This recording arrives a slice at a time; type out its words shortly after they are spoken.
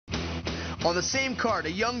On the same card,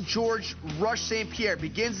 a young George Rush St. Pierre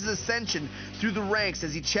begins his ascension through the ranks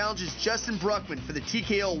as he challenges Justin Bruckmann for the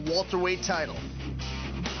TKO welterweight title.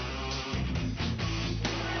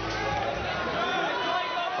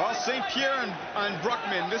 Well, St. Pierre and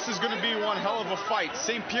Bruckmann, this is going to be one hell of a fight.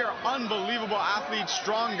 St. Pierre, unbelievable athlete,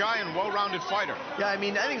 strong guy, and well-rounded fighter. Yeah, I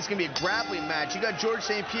mean, I think it's going to be a grappling match. You got George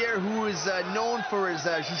St. Pierre, who is known for his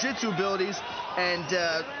jiu-jitsu abilities, and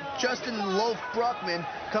Justin Loaf Bruckmann,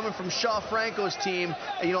 coming from Shaw Franco's team,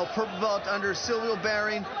 you know, purple belt under Silvio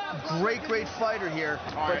Baring. Great fighter here.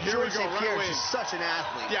 All right, here George we go, St. right Pierre away. is just such an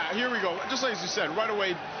athlete. Yeah, here we go. Just like you said, right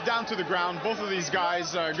away, down to the ground. Both of these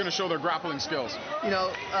guys are going to show their grappling skills. You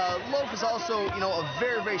know, Loaf is also, you know, a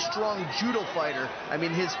very strong judo fighter. I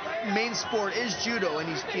mean, his main sport is judo, and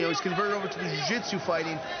he's converted over to the jiu-jitsu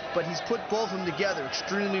fighting, but he's put both of them together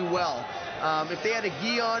extremely well. If they had a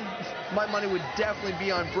gi on, my money would definitely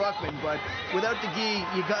be on Bruckmann, but without the gi,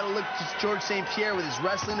 you got to look to George St. Pierre with his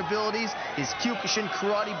wrestling abilities, his Kyokushin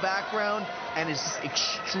karate background, and his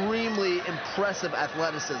extremely impressive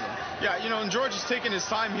athleticism. Yeah, you know, and George is taking his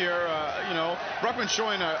time here. You know, Bruckmann's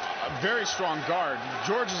showing a very strong guard.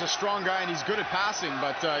 George is a strong guy, and he's good at passing,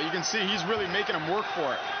 but you can see he's really making him work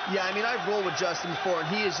for it. Yeah, I mean, I've rolled with Justin before, and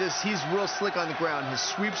he's real slick on the ground. His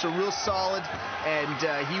sweeps are real solid,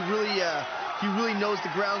 and he really knows the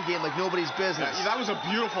ground game like nobody's business. Yeah, that was a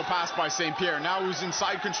beautiful pass by St. Pierre. Now he's in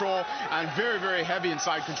side control, and very heavy in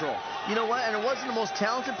side control. You know what? And it wasn't the most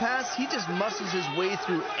talented pass. He just muscles his way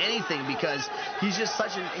through anything because he's just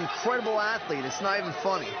such an incredible athlete. It's not even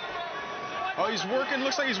funny. Oh, he's working.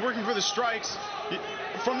 Looks like he's working for the strikes.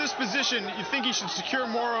 From this position, you think he should secure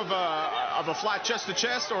more of a flat chest to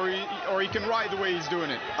chest, or he can ride the way he's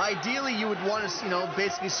doing it? Ideally, you would want to, you know,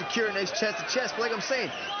 basically secure a nice chest to chest. But like I'm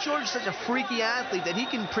saying, George is such a freaky athlete that he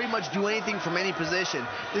can pretty much do anything from any position.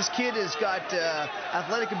 This kid has got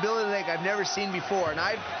athletic ability like I've never seen before. And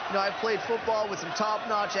I've played football with some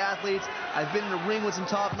top-notch athletes. I've been in the ring with some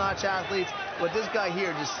top-notch athletes. But this guy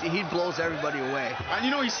here, he blows everybody away. And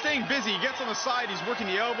you know, he's staying busy. He gets on the side. He's working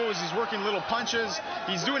the elbows. He's working little punches.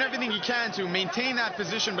 He's doing everything he can to maintain that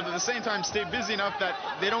position, but at the same time stay busy enough that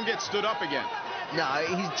they don't get stood up again. No,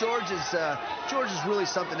 George is really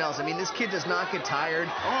something else. I mean, this kid does not get tired.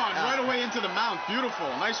 Oh, and right away into the mount. Beautiful.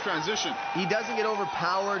 Nice transition. He doesn't get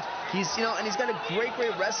overpowered. And he's got a great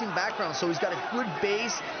wrestling background, so he's got a good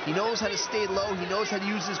base. He knows how to stay low. He knows how to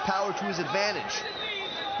use his power to his advantage.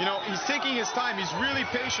 You know, he's taking his time. He's really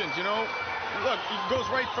patient, you know. Look, he goes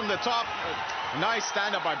right from the top. Nice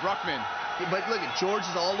stand-up by Bruckmann. But look, George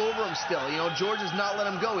is all over him still. You know, George has not let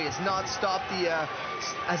him go. He has not stopped the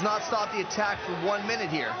attack for 1 minute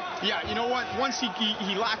here. Yeah, you know what? Once he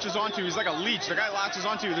latches onto you, he's like a leech. The guy latches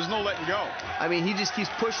onto you. There's no letting go. I mean, he just keeps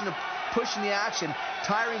pushing the action,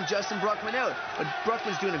 tiring Justin Bruckmann out. But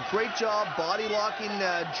Bruckmann's doing a great job body locking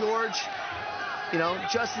George. You know,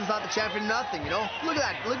 Justin's not the champion, nothing, you know. Look at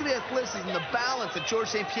that. Look at the athleticism, the balance that George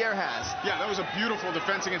St. Pierre has. Yeah, that was a beautiful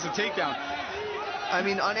defense against a takedown. I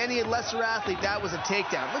mean, on any lesser athlete, that was a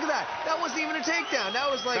takedown. Look at that. That wasn't even a takedown. That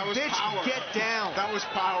was like, bitch, power. Get down. That was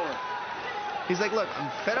power. He's like, look, I'm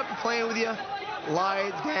fed up of playing with you.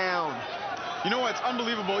 Lie down. You know what? It's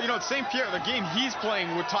unbelievable. You know, at St. Pierre, the game he's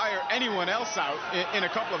playing would tire anyone else out in a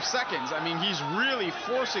couple of seconds. I mean, he's really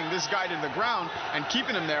forcing this guy to the ground and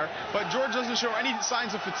keeping him there. But George doesn't show any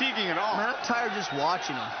signs of fatiguing at all. Man, I'm tired just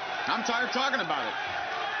watching him. I'm tired talking about it.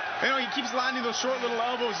 You know, he keeps landing those short little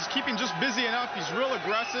elbows. He's keeping just busy enough. He's real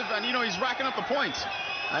aggressive, and, you know, he's racking up the points.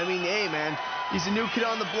 I mean, hey, man, he's a new kid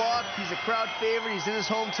on the block. He's a crowd favorite. He's in his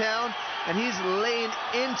hometown, and he's laying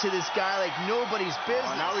into this guy like nobody's business.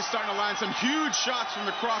 Oh, now he's starting to land some huge shots from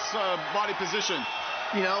the cross body position.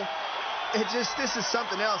 You know, this is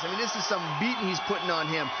something else. I mean, this is some beating he's putting on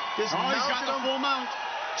him. He's got the full mount.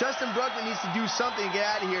 Justin Bruckmann needs to do something to get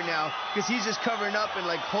out of here now because he's just covering up and,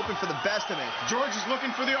 like, hoping for the best of it. George is looking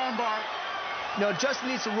for the armbar. No,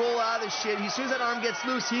 Justin needs to roll out of this shit. As soon as that arm gets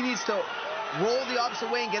loose, he needs to roll the opposite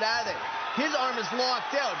way and get out of there. His arm is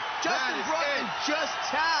locked out. Justin Bruckmann just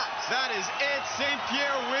taps. That is it. St.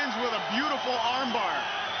 Pierre wins with a beautiful armbar.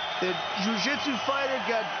 The jiu-jitsu fighter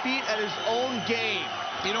got beat at his own game.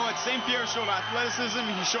 You know what? St. Pierre showed athleticism,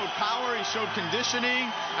 he showed power, he showed conditioning,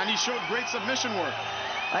 and he showed great submission work.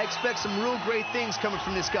 I expect some real great things coming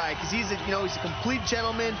from this guy because he's a complete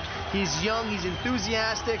gentleman. He's young, he's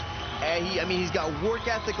enthusiastic. He's got work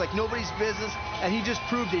ethic like nobody's business. and he just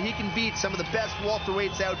proved that he can beat some of the best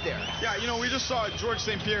welterweights out there. Yeah, you know, we just saw George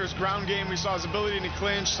St. Pierre's ground game. We saw his ability to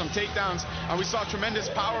clinch, some takedowns, and we saw tremendous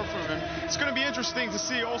power from him. It's going to be interesting to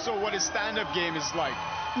see also what his stand-up game is like.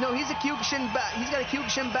 No, he's got a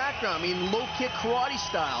Kyokushin background. I mean, low kick karate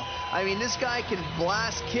style. I mean, this guy can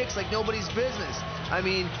blast kicks like nobody's business. I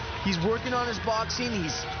mean, he's working on his boxing.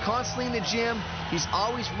 He's constantly in the gym. He's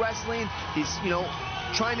always wrestling. He's,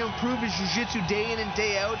 trying to improve his jiu-jitsu day in and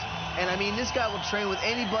day out. And I mean, this guy will train with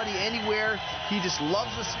anybody, anywhere. He just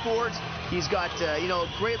loves the sport. He's got,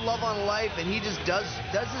 great love on life, and he just does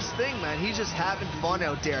his thing, man. He's just having fun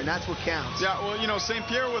out there, and that's what counts. Yeah, well, St.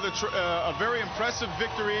 Pierre with a very impressive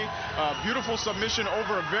victory, beautiful submission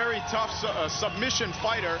over a very tough submission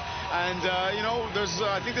fighter, and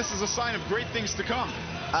I think this is a sign of great things to come.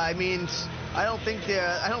 I mean, I don't think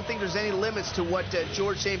there's any limits to what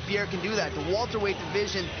George St. Pierre can do. That the welterweight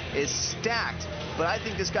division is stacked, but I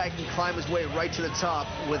think this guy can climb his way right to the top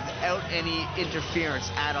without any interference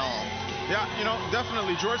at all. Yeah,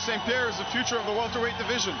 definitely. George St. Pierre is the future of the welterweight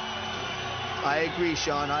division. I agree,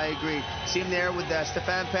 Sean. I agree. See him there with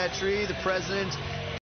Stéphane Patry, the president,